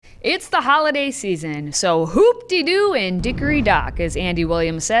It's the holiday season, so hoop-de-doo and dickory-dock, as Andy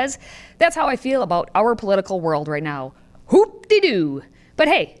Williams says. That's how I feel about our political world right now. Hoop-de-doo. But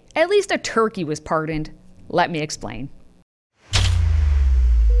hey, at least a turkey was pardoned. Let me explain.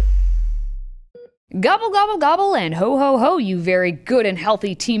 Gobble, gobble, gobble, and ho, ho, ho, you very good and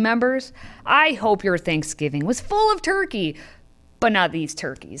healthy team members. I hope your Thanksgiving was full of turkey, but not these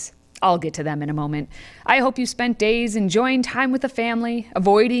turkeys. I'll get to them in a moment. I hope you spent days enjoying time with the family,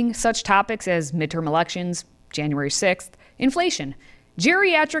 avoiding such topics as midterm elections, January 6th, inflation,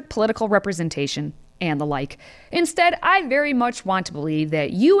 geriatric political representation, and the like. Instead, I very much want to believe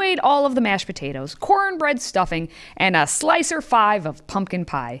that you ate all of the mashed potatoes, cornbread stuffing, and a slice or 5 of pumpkin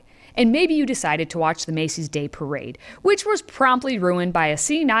pie. And maybe you decided to watch the Macy's Day Parade, which was promptly ruined by a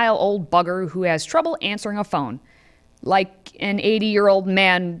senile old bugger who has trouble answering a phone. Like an 80-year-old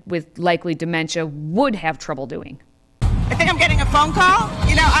man with likely dementia would have trouble doing. I think I'm getting a phone call.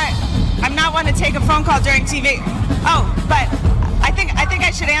 You know, I'm not one to take a phone call during TV. Oh, but I think I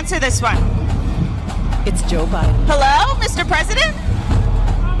should answer this one. It's Joe Biden. Hello, Mr. President?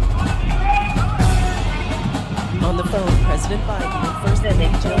 On the phone, President Biden and First Lady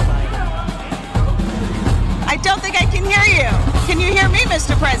Joe Biden. I don't think I can hear you. Can you hear me,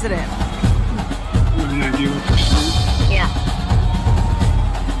 Mr. President? Yeah.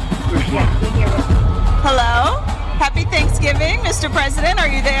 Yeah, we hear you. Hello? Happy Thanksgiving, Mr. President. Are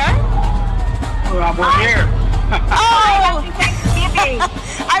you there? Well, we're here. Oh! Happy Thanksgiving.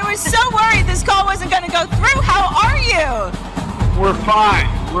 I was so worried this call wasn't going to go through. How are you? We're fine.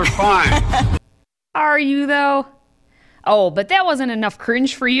 We're fine. Are you, though? Oh, but that wasn't enough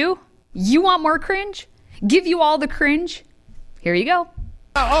cringe for you? You want more cringe? Give you all the cringe? Here you go.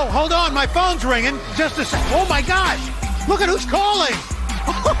 Oh, hold on. My phone's ringing. Just a sec. Oh, my gosh. Look at who's calling.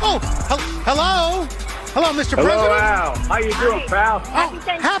 Oh, hello? Hello, Mr. Hello, President? Al. How you doing, pal? Happy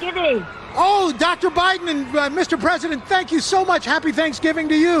Thanksgiving. Oh, Dr. Biden and Mr. President, thank you so much. Happy Thanksgiving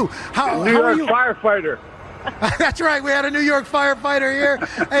to you. How New are York you? Firefighter. That's right. We had a New York firefighter here,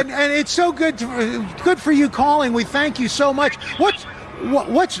 and it's so good for you calling. We thank you so much.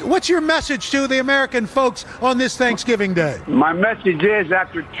 What's your message to the American folks on this Thanksgiving Day? My message is,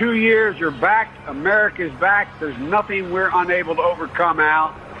 after 2 years, you're back. America's back. There's nothing we're unable to overcome,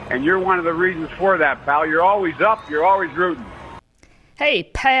 Al, and you're one of the reasons for that, pal. You're always up. You're always rooting. Hey,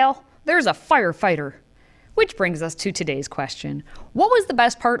 pal, there's a firefighter. Which brings us to today's question. What was the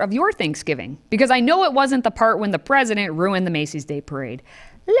best part of your Thanksgiving? Because I know it wasn't the part when the president ruined the Macy's Day Parade.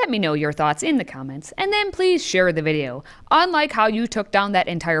 Let me know your thoughts in the comments, and then please share the video, unlike how you took down that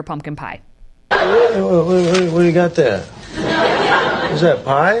entire pumpkin pie. What do you got there? Is that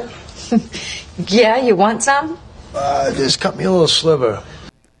pie? Yeah, you want some? Just cut me a little sliver.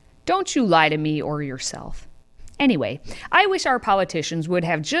 Don't you lie to me or yourself. Anyway, I wish our politicians would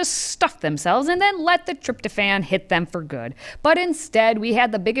have just stuffed themselves and then let the tryptophan hit them for good. But instead, we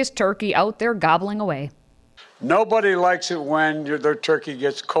had the biggest turkey out there gobbling away. Nobody likes it when their turkey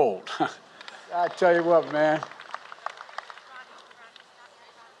gets cold. I tell you what, man.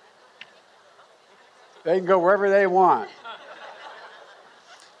 They can go wherever they want.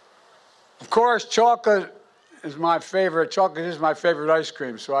 Of course, chocolate is my favorite. Chocolate is my favorite ice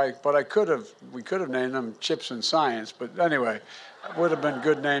cream. We could have named them Chips and Science. But anyway, it would have been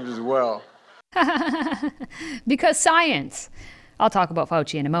good names as well. Because science. I'll talk about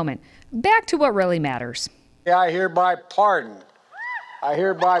Fauci in a moment. Back to what really matters. Yeah, I hereby pardon.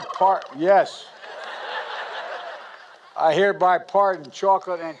 Yes. I hereby pardon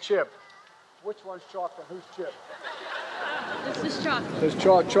chocolate and chip. Which one's chocolate? Who's chip? This is chocolate. There's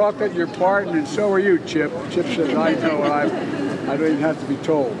chocolate, you're pardoned, and so are you, Chip. Chip says, I know, I don't even have to be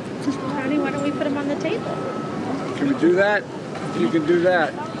told. Honey, why don't we put them on the table? Can we do that? You can do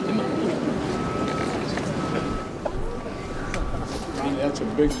that. Ronnie, that's a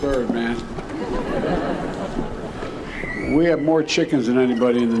big bird, man. We have more chickens than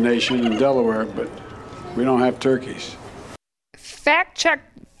anybody in the nation in Delaware, but we don't have turkeys. Fact check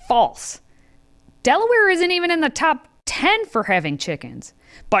false. Delaware isn't even in the top 10 for having chickens.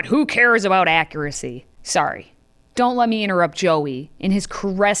 But who cares about accuracy? Sorry. Don't let me interrupt Joey in his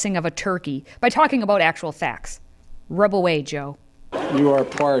caressing of a turkey by talking about actual facts. Rub away, Joe. You are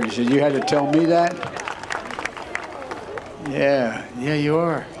pardoned. He said, you had to tell me that? Yeah, you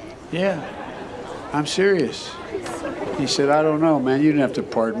are. Yeah, I'm serious. He said, I don't know, man. You didn't have to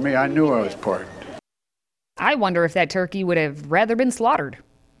pardon me. I knew I was pardoned. I wonder if that turkey would have rather been slaughtered.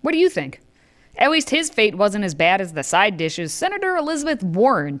 What do you think? At least his fate wasn't as bad as the side dishes Senator Elizabeth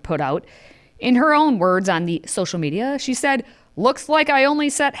Warren put out. In her own words on the social media, she said, "Looks like I only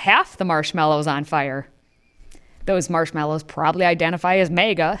set half the marshmallows on fire." Those marshmallows probably identify as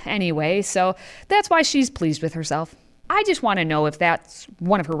MAGA anyway, so that's why she's pleased with herself. I just want to know if that's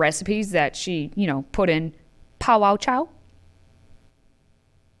one of her recipes that she, put in Pow Wow Chow.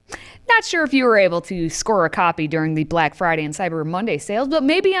 Not sure if you were able to score a copy during the Black Friday and Cyber Monday sales, but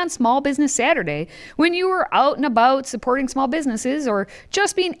maybe on Small Business Saturday when you were out and about supporting small businesses or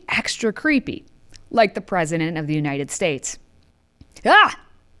just being extra creepy, like the President of the United States.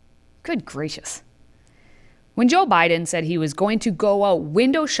 Good gracious. When Joe Biden said he was going to go out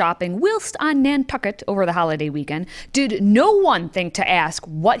window shopping whilst on Nantucket over the holiday weekend, did no one think to ask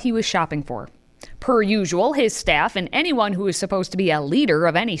what he was shopping for? Per usual, his staff and anyone who is supposed to be a leader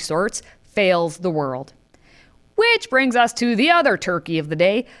of any sorts fails the world. Which brings us to the other turkey of the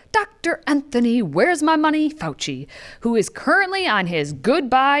day, Dr. Anthony Where's My Money Fauci, who is currently on his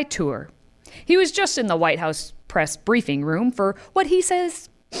goodbye tour. He was just in the White House press briefing room for what he says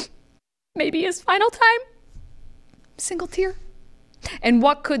maybe his final time. Single tear. And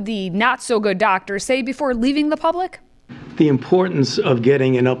what could the not-so-good doctor say before leaving the public? The importance of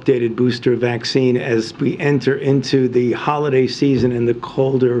getting an updated booster vaccine as we enter into the holiday season and the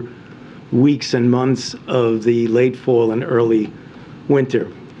colder weeks and months of the late fall and early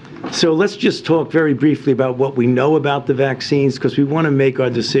winter. So let's just talk very briefly about what we know about the vaccines, because we want to make our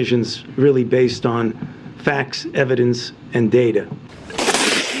decisions really based on facts, evidence, and data.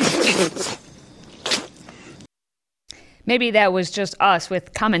 Maybe that was just us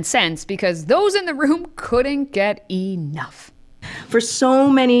with common sense, because those in the room couldn't get enough. For so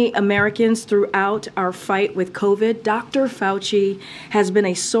many Americans throughout our fight with COVID, Dr. Fauci has been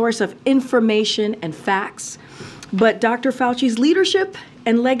a source of information and facts. But Dr. Fauci's leadership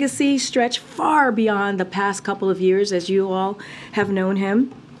and legacy stretch far beyond the past couple of years, as you all have known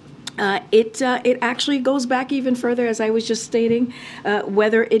him. It actually goes back even further, as I was just stating,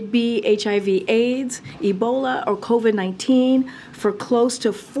 whether it be HIV/AIDS, Ebola, or COVID-19, for close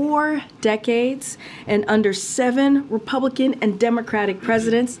to 4 decades and under 7 Republican and Democratic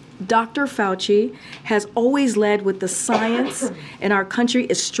presidents, Dr. Fauci has always led with the science, and our country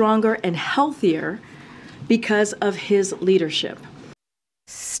is stronger and healthier because of his leadership.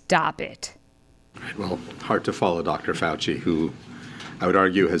 Stop it. Well, hard to follow Dr. Fauci, who I would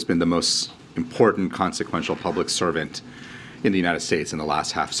argue has been the most important, consequential public servant in the United States in the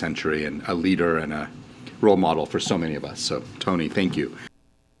last half century, and a leader and a role model for so many of us. So, Tony, thank you.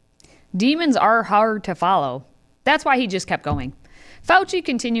 Demons are hard to follow. That's why he just kept going. Fauci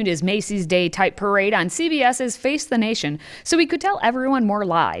continued his Macy's Day type parade on CBS's Face the Nation so he could tell everyone more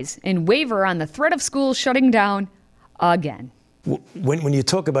lies and waver on the threat of schools shutting down again. When you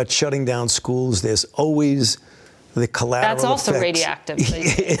talk about shutting down schools, there's always the collateral That's also effects. radioactive.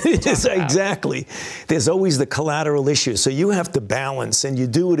 It is, exactly. There's always the collateral issue. So you have to balance, and you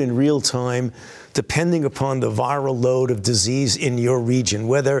do it in real time, depending upon the viral load of disease in your region,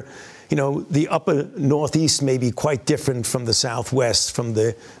 whether the upper Northeast may be quite different from the Southwest, from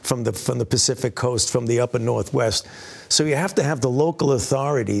the Pacific Coast, from the upper Northwest. So you have to have the local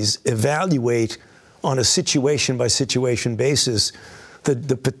authorities evaluate on a situation-by-situation basis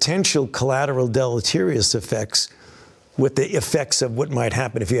the potential collateral deleterious effects with the effects of what might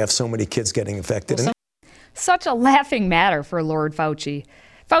happen if you have so many kids getting infected. Such a laughing matter for Lord Fauci.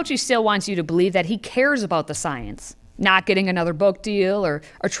 Fauci still wants you to believe that he cares about the science, not getting another book deal or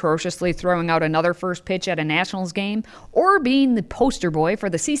atrociously throwing out another first pitch at a Nationals game or being the poster boy for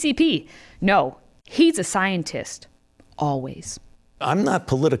the CCP. No, he's a scientist. Always. I'm not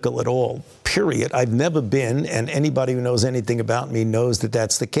political at all, period. I've never been, and anybody who knows anything about me knows that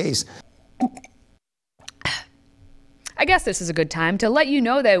that's the case. I guess this is a good time to let you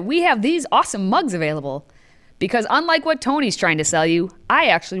know that we have these awesome mugs available. Because unlike what Tony's trying to sell you, I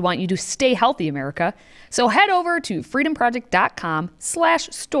actually want you to stay healthy, America. So head over to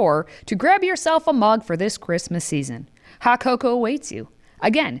freedomproject.com/store to grab yourself a mug for this Christmas season. Hot cocoa awaits you.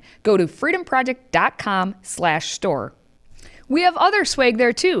 Again, go to freedomproject.com/store. We have other swag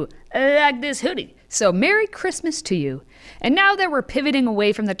there too, like this hoodie. So Merry Christmas to you. And now that we're pivoting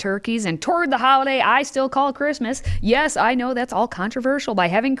away from the turkeys and toward the holiday I still call Christmas, yes, I know that's all controversial by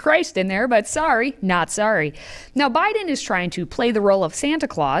having Christ in there, but sorry, not sorry. Now Biden is trying to play the role of Santa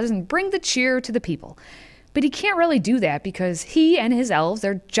Claus and bring the cheer to the people. But he can't really do that because he and his elves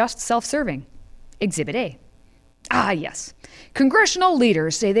are just self-serving. Exhibit A. Ah, yes. Congressional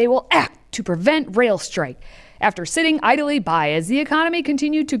leaders say they will act to prevent rail strike after sitting idly by as the economy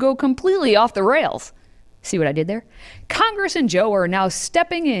continued to go completely off the rails. See what I did there? Congress and Joe are now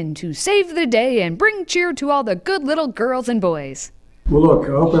stepping in to save the day and bring cheer to all the good little girls and boys. Well, look,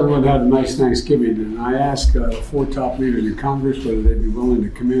 I hope everyone had a nice Thanksgiving, and I asked the 4 top leaders in Congress whether they'd be willing to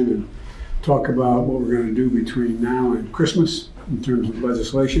come in and talk about what we're going to do between now and Christmas in terms of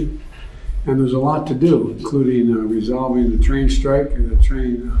legislation. And there's a lot to do, including resolving the train strike and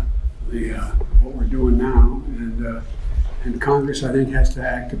what we're doing now. And Congress, I think, has to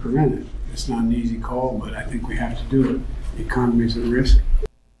act to prevent it. It's not an easy call, but I think we have to do it. The economy's at risk.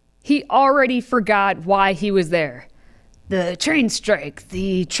 He already forgot why he was there. The train strike,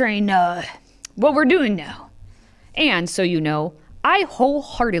 what we're doing now. And so you know, I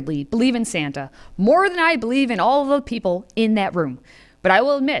wholeheartedly believe in Santa more than I believe in all of the people in that room. But I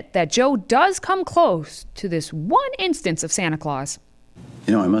will admit that Joe does come close to this one instance of Santa Claus.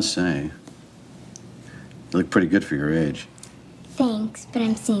 You know, I must say, you look pretty good for your age. Thanks, but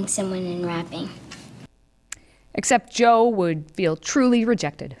I'm seeing someone in wrapping. Except Joe would feel truly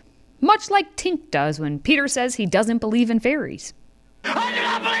rejected. Much like Tink does when Peter says he doesn't believe in fairies. I do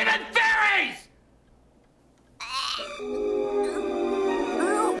not believe in fairies!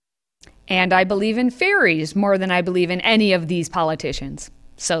 And I believe in fairies more than I believe in any of these politicians.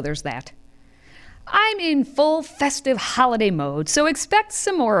 So there's that. I'm in full festive holiday mode, so expect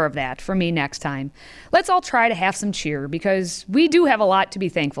some more of that from me next time. Let's all try to have some cheer, because we do have a lot to be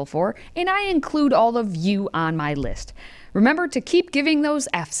thankful for, and I include all of you on my list. Remember to keep giving those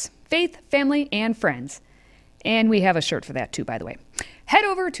Fs: faith, family, and friends. And we have a shirt for that too, by the way. Head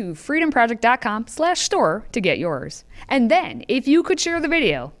over to freedomproject.com/store to get yours. And then, if you could share the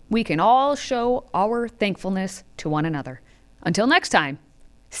video, we can all show our thankfulness to one another. Until next time,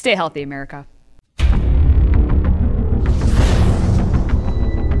 stay healthy, America.